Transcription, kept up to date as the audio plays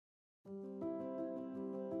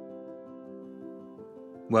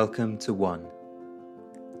Welcome to One,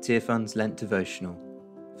 Tearfund's Lent devotional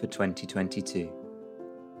for 2022.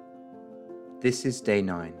 This is Day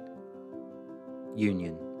 9,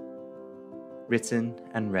 Union, written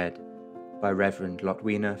and read by Reverend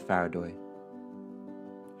Lotwina Faradoy.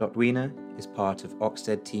 Lotwina is part of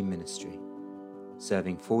Oxted Team Ministry,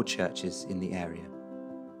 serving 4 churches in the area.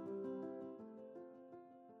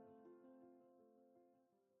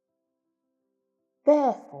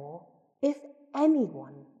 Therefore, if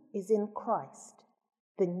anyone is in Christ,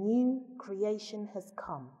 the new creation has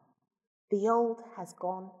come. The old has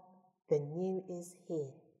gone, the new is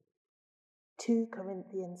here. 2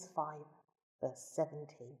 Corinthians 5, verse 17.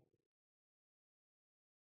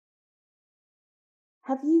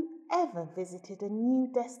 Have you ever visited a new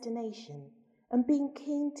destination and been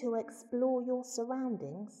keen to explore your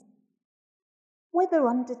surroundings? Whether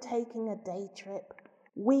undertaking a day trip,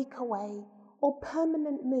 week away, or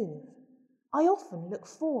permanent move, I often look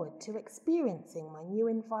forward to experiencing my new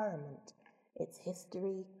environment, its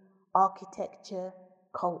history, architecture,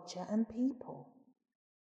 culture, and people.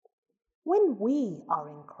 When we are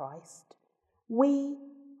in Christ, we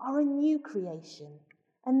are a new creation,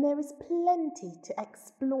 and there is plenty to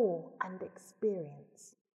explore and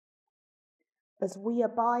experience. As we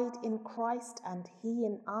abide in Christ and He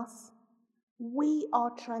in us, we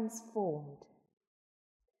are transformed.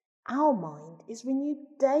 Our mind is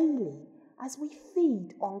renewed daily as we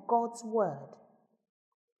feed on God's Word.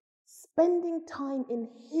 Spending time in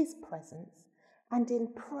His presence and in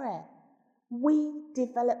prayer, we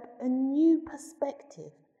develop a new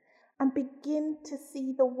perspective and begin to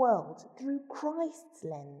see the world through Christ's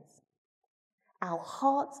lens. Our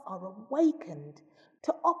hearts are awakened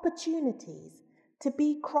to opportunities to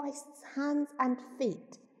be Christ's hands and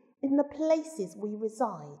feet in the places we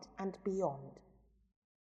reside and beyond.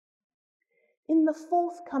 In the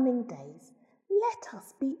forthcoming days, let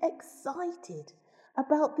us be excited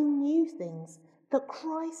about the new things that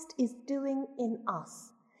Christ is doing in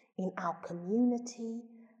us, in our community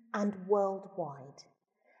and worldwide,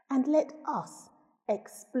 and let us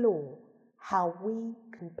explore how we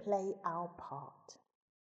can play our part.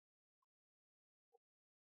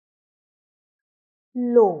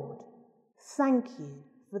 Lord, thank you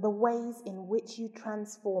for the ways in which you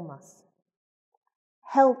transform us.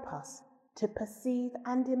 Help us to perceive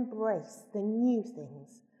and embrace the new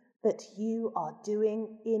things that you are doing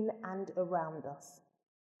in and around us.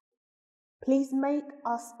 Please make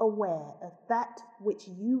us aware of that which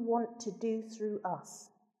you want to do through us,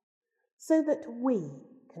 so that we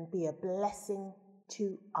can be a blessing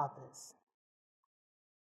to others.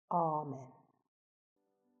 Amen.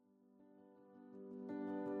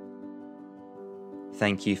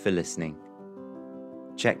 Thank you for listening.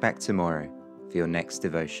 Check back tomorrow for your next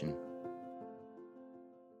devotion.